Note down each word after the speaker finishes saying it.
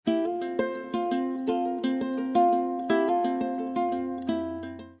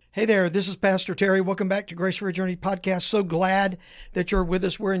Hey there, this is Pastor Terry. Welcome back to Grace for Your Journey podcast. So glad that you're with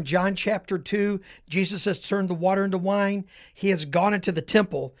us. We're in John chapter 2. Jesus has turned the water into wine. He has gone into the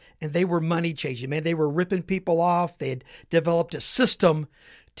temple, and they were money changing. Man, they were ripping people off. They had developed a system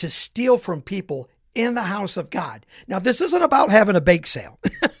to steal from people in the house of God. Now, this isn't about having a bake sale.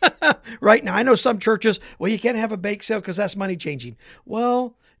 Right now, I know some churches, well, you can't have a bake sale because that's money changing.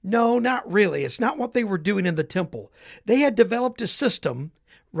 Well, no, not really. It's not what they were doing in the temple. They had developed a system,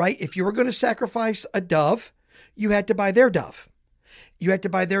 right? If you were going to sacrifice a dove, you had to buy their dove. You had to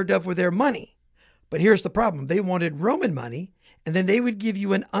buy their dove with their money. But here's the problem. They wanted Roman money, and then they would give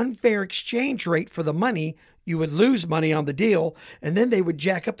you an unfair exchange rate for the money. You would lose money on the deal, and then they would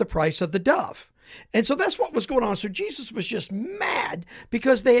jack up the price of the dove. And so that's what was going on. So Jesus was just mad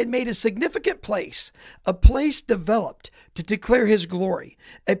because they had made a significant place, a place developed to declare his glory,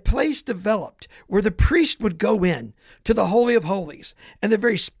 a place developed where the priest would go in to the Holy of Holies and the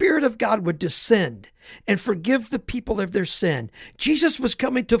very Spirit of God would descend and forgive the people of their sin. Jesus was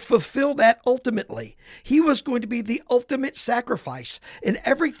coming to fulfill that ultimately. He was going to be the ultimate sacrifice, and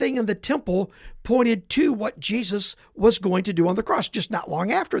everything in the temple pointed to what Jesus was going to do on the cross, just not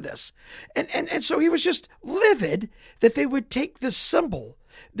long after this. And so he was just livid that they would take this symbol,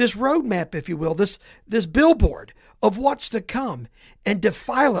 this roadmap, if you will, this billboard of what's to come and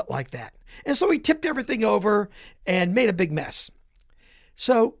defile it like that. And so he tipped everything over and made a big mess.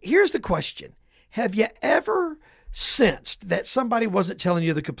 So here's the question. Have you ever sensed that somebody wasn't telling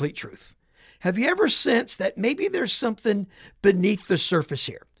you the complete truth? Have you ever sensed that maybe there's something beneath the surface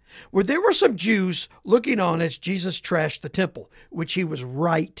here? Where there were some Jews looking on as Jesus trashed the temple, which he was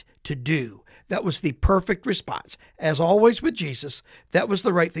right to do. That was the perfect response. As always with Jesus, that was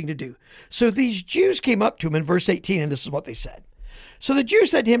the right thing to do. So these Jews came up to him in verse 18, and this is what they said. So the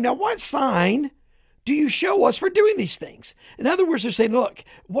Jews said to him, "Now what sign do you show us for doing these things?" In other words, they're saying, look,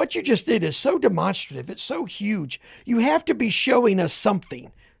 what you just did is so demonstrative. It's so huge. You have to be showing us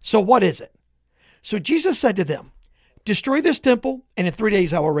something. So what is it? So Jesus said to them, "Destroy this temple, and in 3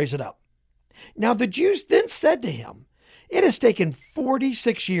 days I will raise it up." Now the Jews then said to him, "It has taken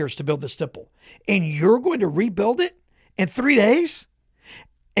 46 years to build this temple, and you're going to rebuild it in 3 days?"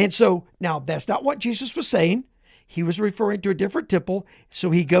 And so now that's not what Jesus was saying. He was referring to a different temple.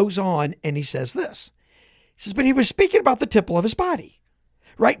 So he goes on and he says this. He says, but he was speaking about the temple of his body,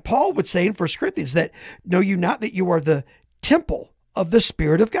 right? Paul would say in 1 Corinthians that, know you not that you are the temple of the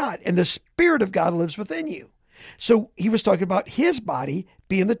Spirit of God, and the Spirit of God lives within you. So he was talking about his body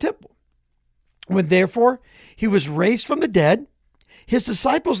being the temple. When therefore he was raised from the dead, his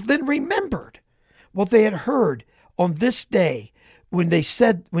disciples then remembered what they had heard on this day when he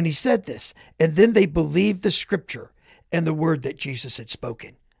said this, and then they believed the scripture and the word that Jesus had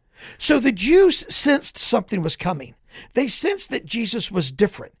spoken. So the Jews sensed something was coming. They sensed that Jesus was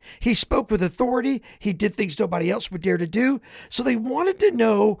different. He spoke with authority. He did things nobody else would dare to do. So they wanted to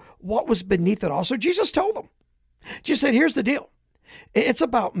know what was beneath it all. So Jesus told them, Jesus said, here's the deal. It's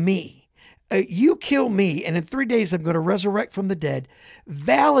about me. You kill me, and in 3 days I'm going to resurrect from the dead,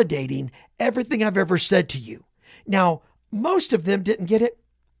 validating everything I've ever said to you. Now, most of them didn't get it,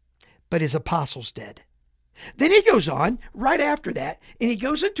 but his apostles did. Then he goes on right after that, and he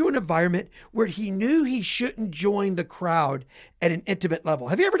goes into an environment where he knew he shouldn't join the crowd at an intimate level.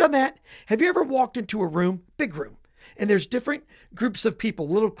 Have you ever done that? Have you ever walked into a room, big room, and there's different groups of people,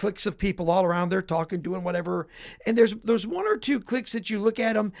 little cliques of people all around there talking, doing whatever, and there's one or two cliques that you look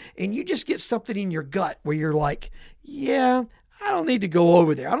at them, and you just get something in your gut where you're like, yeah, I don't need to go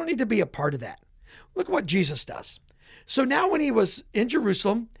over there. I don't need to be a part of that. Look what Jesus does. So now when he was in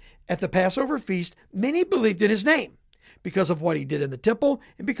Jerusalem at the Passover feast, many believed in his name because of what he did in the temple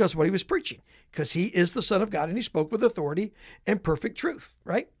and because of what he was preaching, because he is the Son of God and he spoke with authority and perfect truth,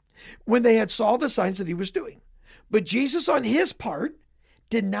 right? When they had saw the signs that he was doing. But Jesus on his part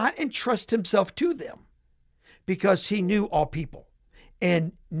did not entrust himself to them because he knew all people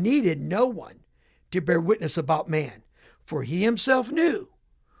and needed no one to bear witness about man, for he himself knew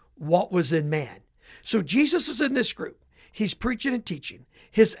what was in man. So Jesus is in this group. He's preaching and teaching.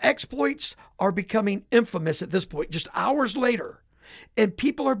 His exploits are becoming infamous at this point, just hours later, and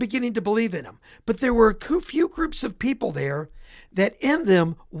people are beginning to believe in him. But there were a few groups of people there that in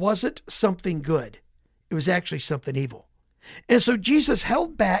them wasn't something good. It was actually something evil. And so Jesus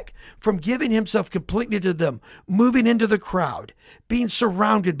held back from giving himself completely to them, moving into the crowd, being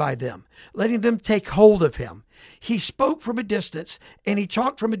surrounded by them, letting them take hold of him. He spoke from a distance and he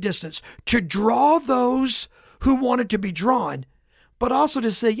talked from a distance to draw those who wanted to be drawn, but also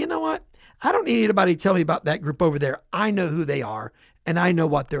to say, you know what? I don't need anybody to tell me about that group over there. I know who they are and I know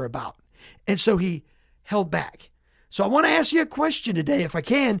what they're about. And so he held back. So I want to ask you a question today, if I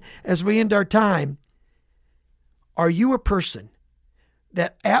can, as we end our time. Are you a person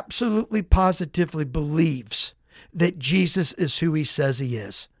that absolutely positively believes that Jesus is who he says he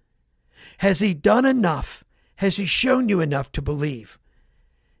is? Has he done enough? Has he shown you enough to believe?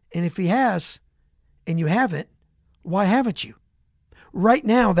 And if he has, and you haven't, why haven't you? Right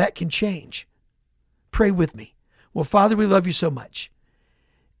now, that can change. Pray with me. Well, Father, we love you so much.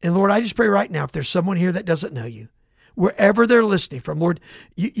 And Lord, I just pray right now, if there's someone here that doesn't know you, wherever they're listening from, Lord,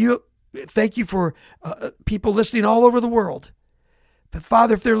 you thank you for people listening all over the world. But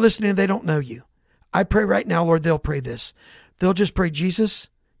Father, if they're listening and they don't know you, I pray right now, Lord, they'll pray this. They'll just pray, Jesus,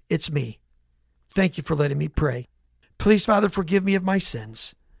 it's me. Thank you for letting me pray. Please, Father, forgive me of my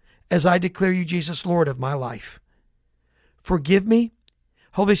sins as I declare you, Jesus, Lord of my life. Forgive me.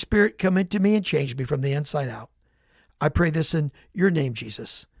 Holy Spirit, come into me and change me from the inside out. I pray this in your name,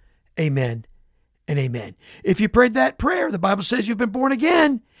 Jesus. Amen and amen. If you prayed that prayer, the Bible says you've been born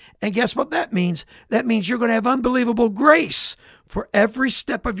again. And guess what that means? That means you're going to have unbelievable grace for every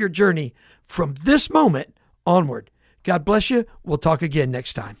step of your journey from this moment onward. God bless you. We'll talk again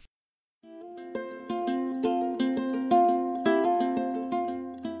next time.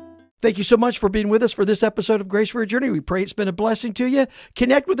 Thank you so much for being with us for this episode of Grace for a Journey. We pray it's been a blessing to you.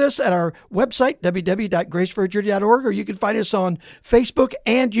 Connect with us at our website, www.graceforourjourney.org, or you can find us on Facebook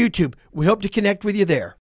and YouTube. We hope to connect with you there.